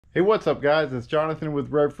Hey, what's up guys? It's Jonathan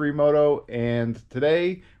with Rev Free Moto, and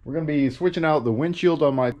today we're going to be switching out the windshield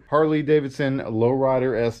on my Harley Davidson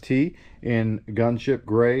Lowrider ST in Gunship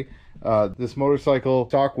Grey. This motorcycle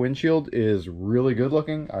stock windshield is really good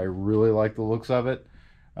looking. I really like the looks of it.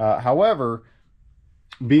 However,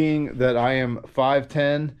 being that I am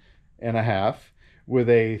 5'10" and a half with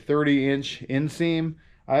a 30-inch inseam,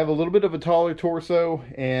 I have a little bit of a taller torso,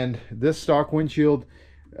 and this stock windshield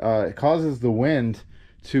causes the wind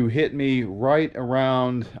to hit me right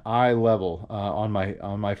around eye level on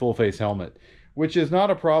my full face helmet, which is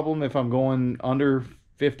not a problem if I'm going under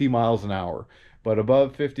 50 miles an hour, but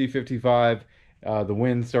above 50, 55, the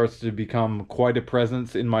wind starts to become quite a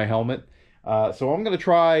presence in my helmet. So I'm going to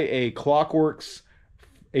try a Klockwerks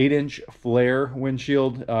 8-inch flare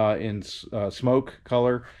windshield in smoke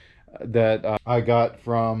color that I got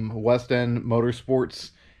from West End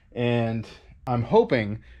Motorsports, and I'm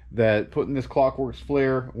hoping that putting this Klockwerks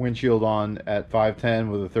Flare windshield on at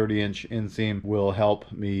 5'10" with a 30-inch inseam will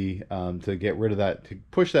help me to get rid of that, to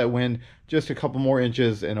push that wind just a couple more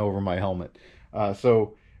inches and over my helmet.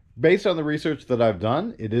 So based on the research that I've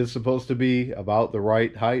done, it is supposed to be about the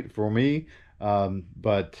right height for me,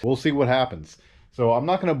 but we'll see what happens. So I'm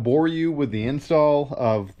not going to bore you with the install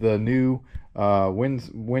of the new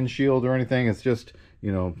windshield or anything. It's just,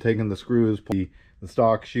 you know, taking the screws, the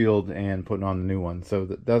stock shield, and putting on the new one. So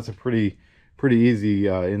that's a pretty easy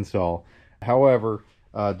install. However,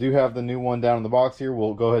 do have the new one down in the box here.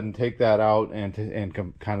 We'll go ahead and take that out and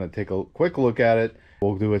kind of take a quick look at it.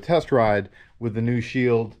 We'll do a test ride with the new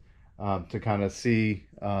shield to kind of see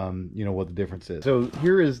you know, what the difference is. So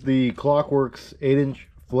here is the Klockwerks 8-inch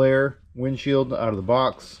flare windshield out of the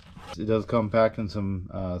box. It does come packed in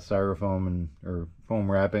some styrofoam or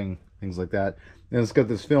foam wrapping, things like that. And it's got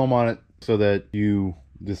this film on it so that you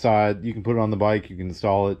decide, you can put it on the bike, you can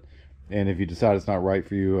install it, and if you decide it's not right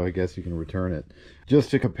for you, I guess you can return it.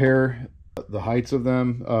 Just to compare the heights of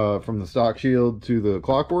them from the stock shield to the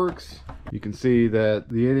Klockwerks, you can see that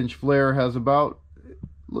the 8-inch flare has about,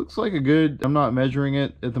 looks like a good, I'm not measuring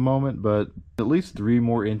it at the moment, but at least 3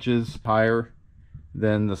 more inches higher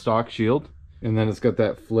than the stock shield. And then it's got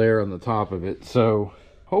that flare on the top of it. So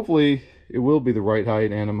hopefully it will be the right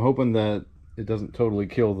height, and I'm hoping that it doesn't totally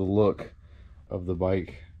kill the look of the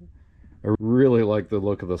bike. I really like the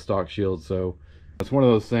look of the stock shield, so it's one of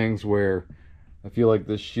those things where I feel like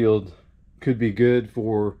this shield could be good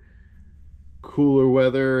for cooler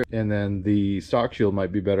weather, and then the stock shield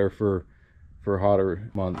might be better for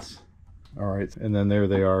hotter months. All right, and then there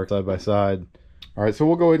they are side by side. All right, so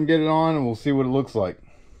we'll go ahead and get it on and we'll see what it looks like.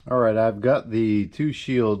 All right, I've got the two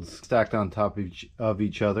shields stacked on top of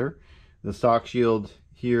each other. The stock shield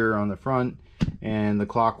here on the front and the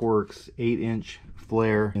Klockwerks 8-inch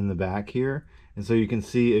flare in the back here. And so you can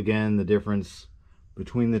see again the difference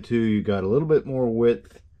between the two. You got a little bit more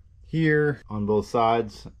width here on both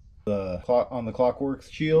sides on the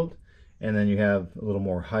Klockwerks shield, and then you have a little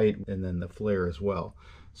more height and then the flare as well.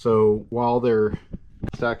 So while they're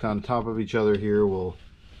stacked on top of each other here, we'll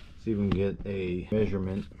see if we can get a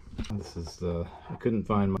measurement. This is I couldn't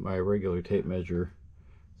find my regular tape measure,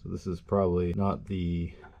 so this is probably not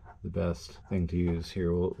the best thing to use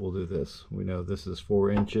here. We'll do this. We know this is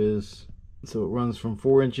 4 inches, so it runs from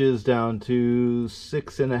 4 inches down to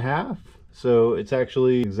 6.5. So it's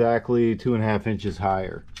actually exactly 2.5 inches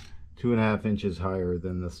higher. 2.5 inches higher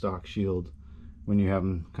than the stock shield when you have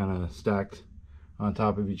them kind of stacked on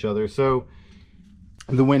top of each other. So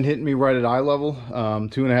the wind hitting me right at eye level,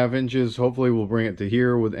 2.5 inches hopefully will bring it to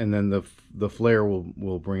here, and then the flare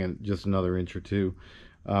will bring it just another inch or two.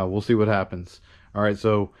 We'll see what happens. All right,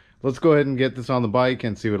 so let's go ahead and get this on the bike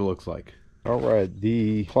and see what it looks like. All right,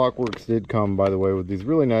 the Klockwerks did come, by the way, with these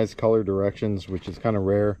really nice color directions, which is kind of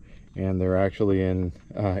rare, and they're actually in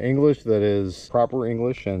English that is proper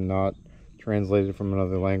English and not translated from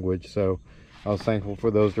another language. So I was thankful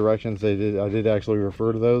for those directions. I did actually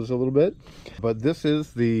refer to those a little bit. But this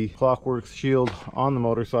is the Klockwerks shield on the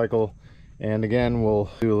motorcycle, and again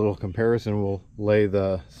we'll do a little comparison. We'll lay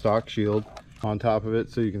the stock shield on top of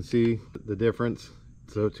it so you can see the difference.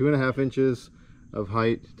 So 2.5 inches of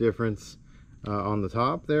height difference on the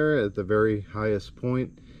top there at the very highest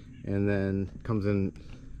point, and then comes in,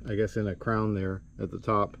 I guess, in a crown there at the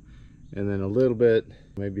top, and then a little bit,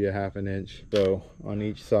 maybe a 1/2 inch so on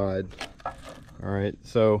each side. All right,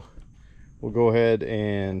 so we'll go ahead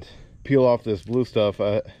and peel off this blue stuff.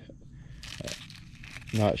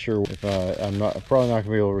 Not sure if I'm probably not gonna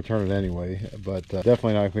be able to return it anyway, but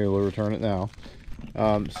definitely not gonna be able to return it now.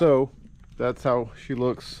 So that's how she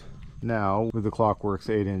looks now with the Klockwerks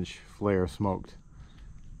 8-inch flare smoked.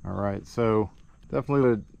 All right, so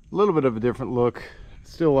definitely a little bit of a different look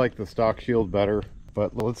Still like the stock shield better,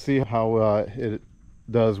 but let's see how it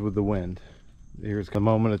does with the wind. Here's a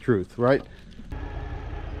moment of truth, right?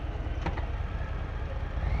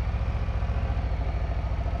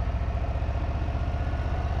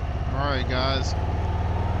 Alright guys,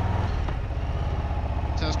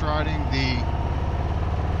 test riding the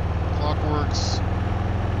Klockwerks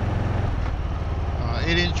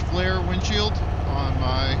 8-inch Flare windshield on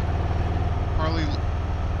my Harley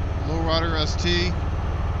Lowrider ST,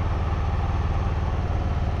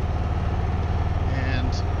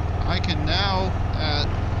 and I can now at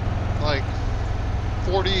like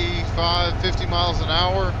 45-50 miles an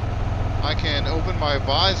hour, I can open my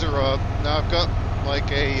visor up. Now I've got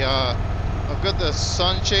like I've got the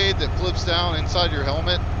sunshade that flips down inside your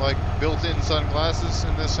helmet, like built-in sunglasses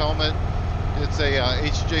in this helmet. It's a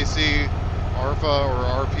HJC ARFA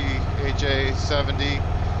or RPHA 70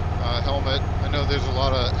 helmet. I know there's a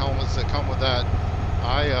lot of helmets that come with that.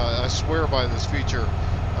 I swear by this feature.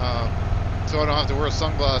 So I don't have to wear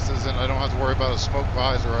sunglasses and I don't have to worry about a smoke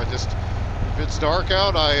visor. If it's dark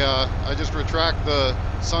out, I just retract the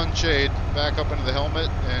sunshade back up into the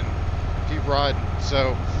helmet and keep riding.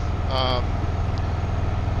 So,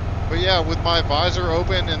 but yeah, with my visor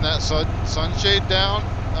open and that sunshade down,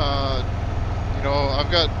 you know,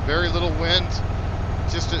 I've got very little wind,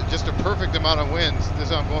 just a perfect amount of wind.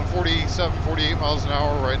 I'm going 47, 48 miles an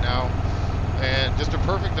hour right now, and just a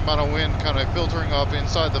perfect amount of wind kind of filtering up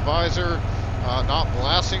inside the visor, not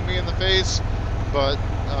blasting me in the face, but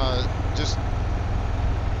just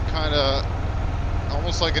kind of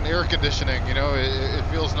almost like an air conditioning, you know. It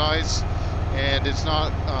feels nice, and it's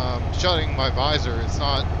not shutting my visor. It's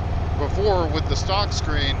not, before with the stock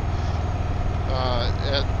screen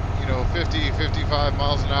at, you know, 50, 55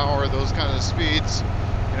 miles an hour, those kind of speeds,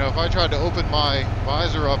 you know, if I tried to open my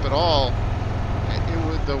visor up at all,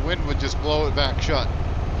 the wind would just blow it back shut.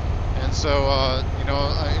 And so, you know,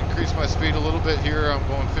 I increased my speed a little bit here. I'm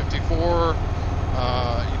going 54,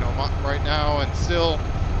 you know, right now, and still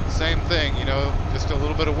same thing, you know, just a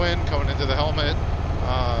little bit of wind coming into the helmet,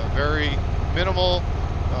 very minimal,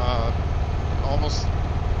 almost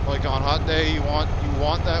like on hot day, you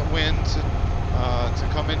want that wind to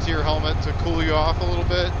come into your helmet to cool you off a little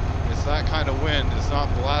bit. It's that kind of wind. It's not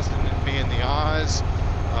blasting me in the eyes.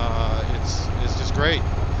 It's just great.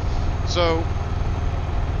 So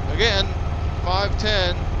again,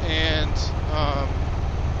 5'10" and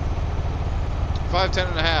 5'10"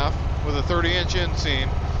 and a half with a 30-inch inseam,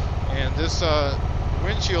 and this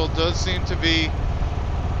windshield does seem to be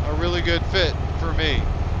a really good fit for me.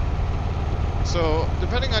 So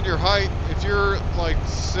depending on your height, if you're like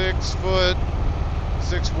 6 foot,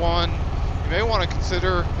 6'1", you may want to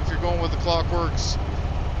consider, if you're going with the Klockwerks,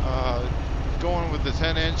 going with the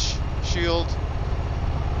 10-inch shield.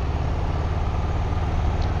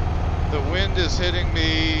 The wind is hitting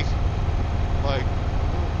me like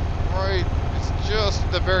right, it's just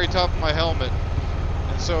at the very top of my helmet,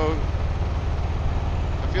 and so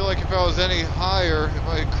I feel like if I was any higher, if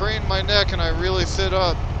I crane my neck and I really sit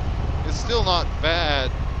up, it's still not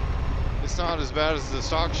bad. It's not as bad as the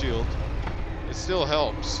stock shield. It still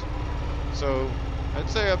helps. So I'd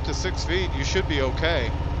say up to 6 feet you should be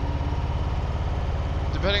okay,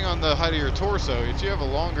 depending on the height of your torso. If you have a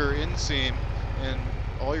longer inseam and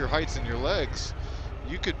all your height's in your legs,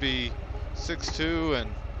 you could be 6'2"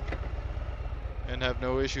 and have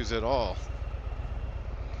no issues at all.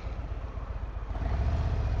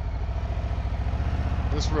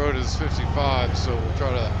 This road is 55, so we'll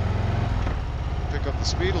try to pick up the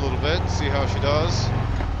speed a little bit and see how she does.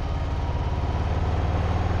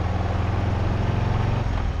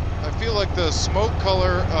 I feel like the smoke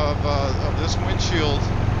color of this windshield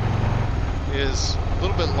is a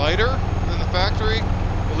little bit lighter than the factory,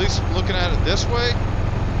 at least looking at it this way,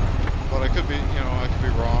 but I could be, you know, I could be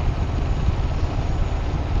wrong.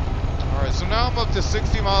 All right, so now I'm up to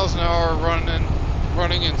 60 miles an hour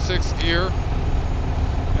running in 6th gear.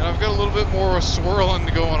 And I've got a little bit more swirling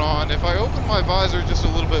going on. If I open my visor just a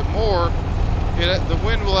little bit more, the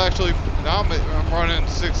wind will actually, now I'm running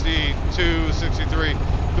 62, 63,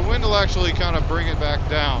 the wind will actually kind of bring it back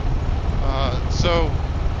down. So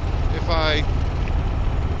if I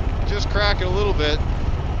just crack it a little bit,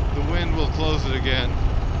 the wind will close it again.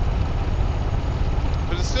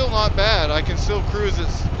 But it's still not bad. I can still cruise it.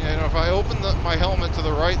 You know, if I open my helmet to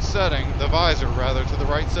the right setting, the visor rather, to the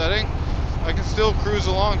right setting, I can still cruise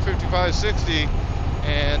along 55, 60,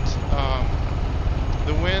 and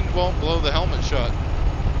the wind won't blow the helmet shut.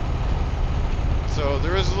 So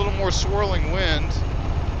there is a little more swirling wind,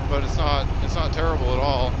 but it's not terrible at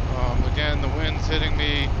all. Again, the wind's hitting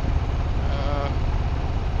me.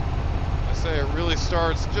 I say, it really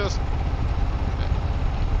starts just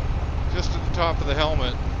at the top of the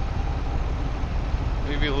helmet,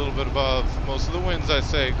 maybe a little bit above. Most of the winds, I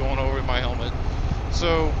say, going over my helmet.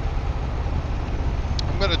 So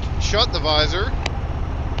I'm going to shut the visor,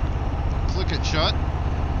 click it shut,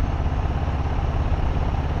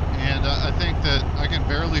 and I think that I can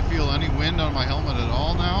barely feel any wind on my helmet at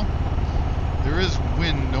all now. There is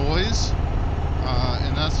wind noise,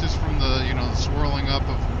 and that's just from the, you know, the swirling up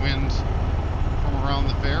of wind from around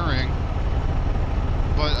the fairing.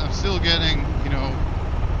 But I'm still getting, you know,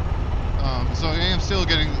 so I am still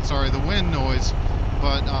getting, sorry, the wind noise,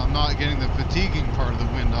 but I'm not getting the fatiguing part of the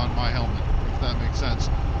wind on my helmet, if that makes sense.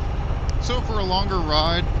 So for a longer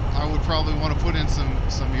ride, I would probably want to put in some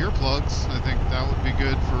earplugs. I think that would be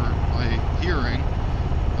good for my hearing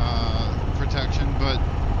protection, but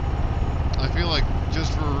I feel like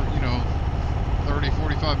just for, you know,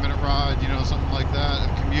 30-45 minute ride, you know, something like that,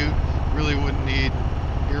 a commute, really wouldn't need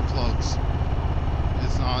earplugs.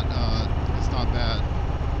 It's not bad.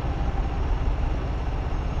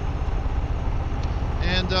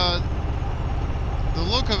 And the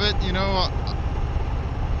look of it, you know,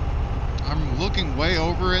 I'm looking way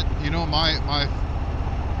over it. You know,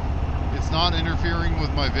 it's not interfering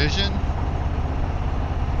with my vision.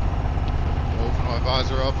 Open my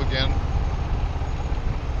visor up again.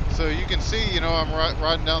 So you can see, you know, I'm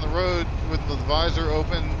riding down the road with the visor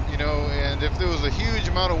open, you know, and if there was a huge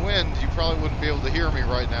amount of wind, you probably wouldn't be able to hear me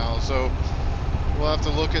right now. So we'll have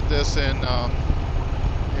to look at this in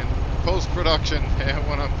post-production and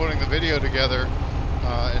when I'm putting the video together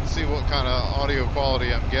and see what kind of audio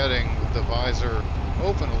quality I'm getting with the visor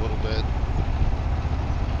open a little bit.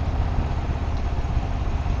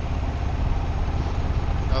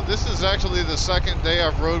 Now this is actually the second day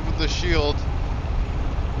I've rode with the Shield.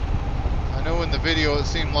 I know in the video it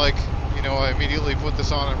seemed like, you know, I immediately put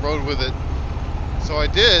this on and rode with it. So I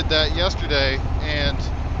did that yesterday, and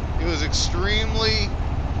it was extremely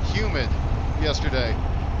humid yesterday.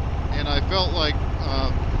 And I felt like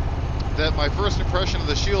that my first impression of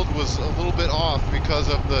the Shield was a little bit off because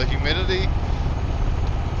of the humidity.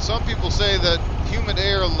 Some people say that humid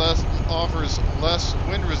air offers less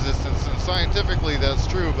wind resistance, and scientifically that's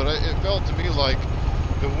true, but it felt to me like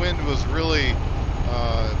the wind was really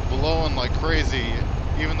blowing like crazy,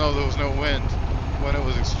 even though there was no wind, when it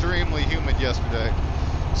was extremely humid yesterday.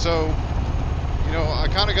 So, you know, I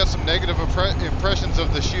kind of got some negative impressions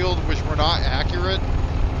of the Shield, which were not accurate,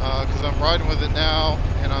 because I'm riding with it now,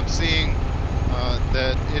 and I'm seeing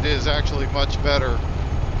that it is actually much better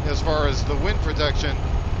as far as the wind protection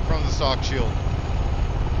from the stock Shield.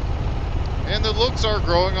 And the looks are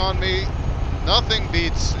growing on me. Nothing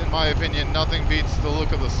beats, in my opinion, nothing beats the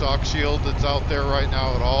look of the stock Shield that's out there right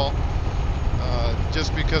now at all.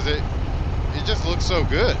 Just because it just looks so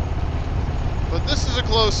good. But this is a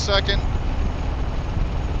close second,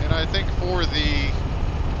 and I think for the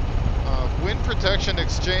wind protection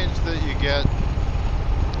exchange that you get,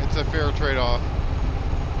 it's a fair trade-off.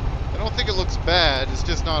 I don't think it looks bad, it's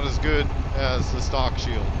just not as good as the stock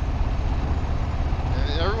Shield.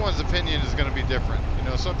 And everyone's opinion is going to be different. You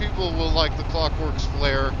know, some people will like the Klock Werks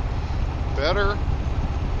Flare better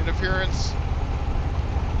in appearance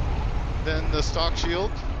than the stock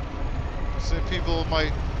Shield. Some people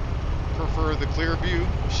might prefer the Clearview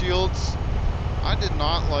Shields. I did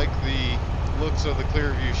not like the looks of the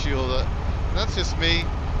Clearview Shield. That's just me.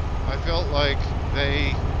 I felt like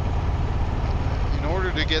they, in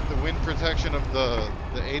order to get the wind protection of the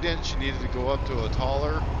 8-inch, you needed to go up to a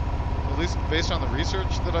taller, at least based on the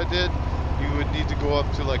research that I did, you would need to go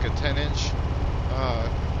up to like a 10-inch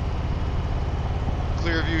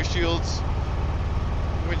Clearview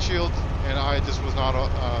windshield, and I just was not,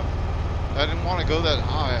 I didn't want to go that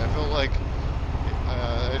high. I felt like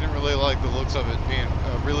I didn't really like the looks of it being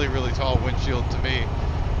a really, really tall windshield. To me,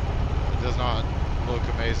 it does not look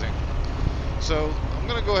amazing. So I'm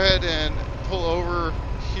going to go ahead and pull over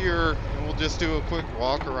here, and we'll just do a quick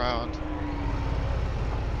walk around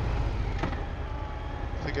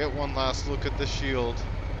to get one last look at the Shield.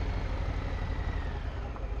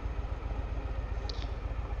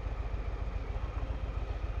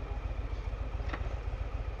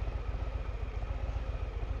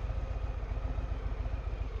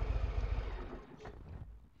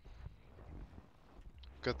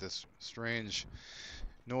 Got this strange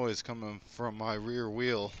noise coming from my rear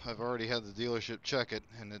wheel. I've already had the dealership check it,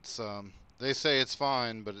 and it's they say it's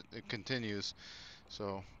fine, but it continues.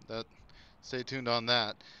 So that, stay tuned on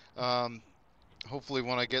that. Hopefully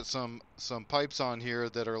when I get some pipes on here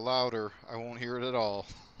that are louder, I won't hear it at all.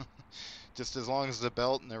 Just as long as the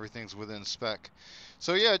belt and everything's within spec.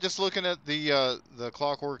 So yeah, just looking at the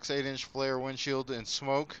Klockwerks 8-inch flare windshield in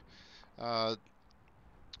smoke. I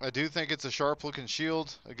do think it's a sharp looking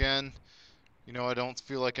shield. Again, you know, I don't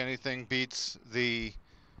feel like anything beats the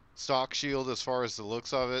stock shield as far as the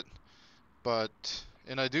looks of it,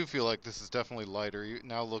 and I do feel like this is definitely lighter.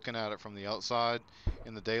 Now looking at it from the outside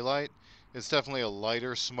in the daylight, it's definitely a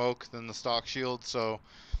lighter smoke than the stock shield, so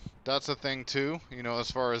that's a thing too, you know, as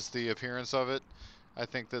far as the appearance of it. I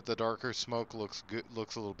think that the darker smoke looks good,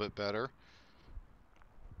 looks a little bit better.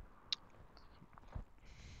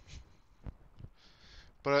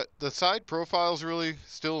 But the side profile is really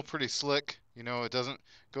still pretty slick. You know, it doesn't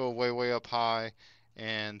go way up high,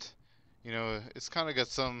 and you know, it's kind of got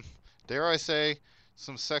some, dare I say,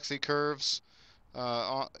 some sexy curves.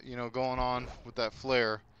 You know, going on with that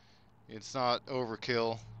flare. It's not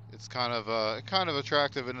overkill. It's kind of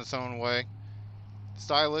attractive in its own way.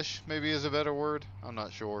 Stylish, maybe, is a better word. I'm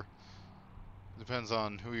not sure. Depends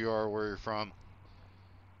on who you are, where you're from.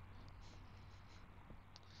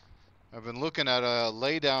 I've been looking at a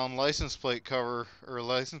lay-down license plate cover or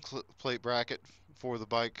license plate bracket for the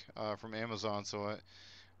bike from Amazon. So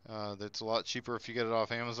that's a lot cheaper if you get it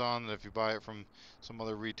off Amazon than if you buy it from some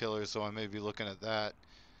other retailers. So I may be looking at that.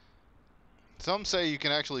 Some say you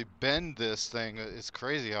can actually bend this thing. It's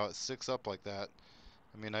crazy how it sticks up like that.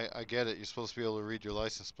 I mean, I get it. You're supposed to be able to read your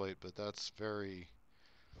license plate, but that's very...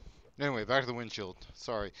 Anyway, back to the windshield.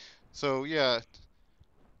 Sorry. So yeah,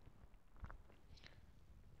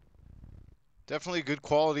 definitely a good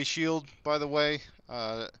quality shield, by the way.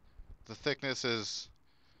 The thickness is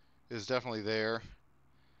definitely there.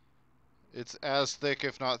 It's as thick,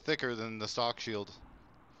 if not thicker, than the stock shield.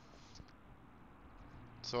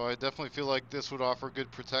 So I definitely feel like this would offer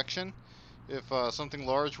good protection if something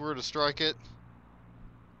large were to strike it,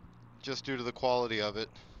 just due to the quality of it.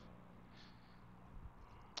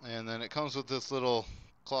 And then it comes with this little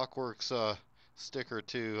Klockwerks sticker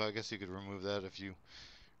too. I guess you could remove that if you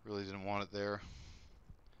really didn't want it there.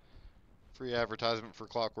 Free advertisement for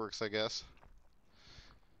Klockwerks, I guess.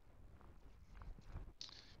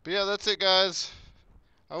 But yeah, that's it, guys.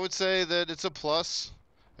 I would say that it's a plus.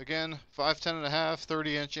 Again, 5'10.5",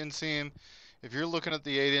 30-inch inseam. If you're looking at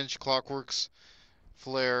the 8-inch Klockwerks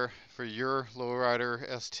Flare for your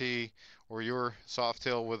lowrider ST or your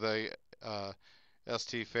softail with a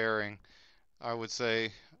ST fairing, I would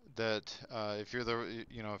say that if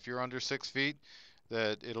you're under 6 feet,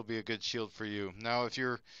 that it'll be a good shield for you. Now,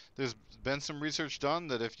 there's been some research done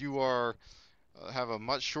that if you have a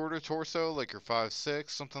much shorter torso, like you're 5'6",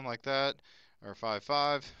 something like that, or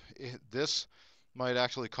 5'5", this might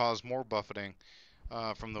actually cause more buffeting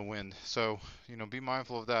from the wind. So, you know, be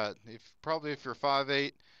mindful of that. If you're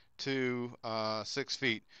 5'8" to 6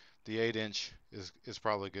 feet, the 8-inch is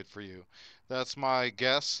probably good for you. That's my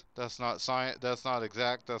guess. That's not science. That's not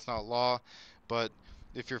exact. That's not law. But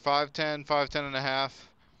if you're 5'10", 5'10.5",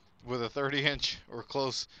 with a 30-inch or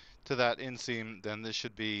close to that inseam, then this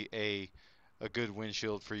should be a good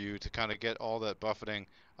windshield for you to kind of get all that buffeting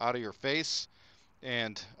out of your face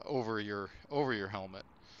and over your helmet.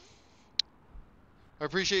 I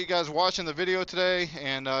appreciate you guys watching the video today,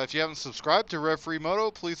 and if you haven't subscribed to Rev Free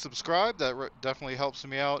Moto, please subscribe. That definitely helps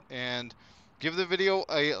me out, and give the video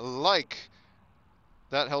a like.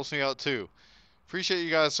 That helps me out too. Appreciate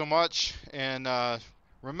you guys so much, and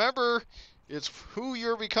remember, it's who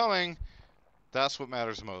you're becoming. That's what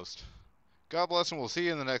matters most. God bless, and we'll see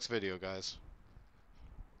you in the next video, guys.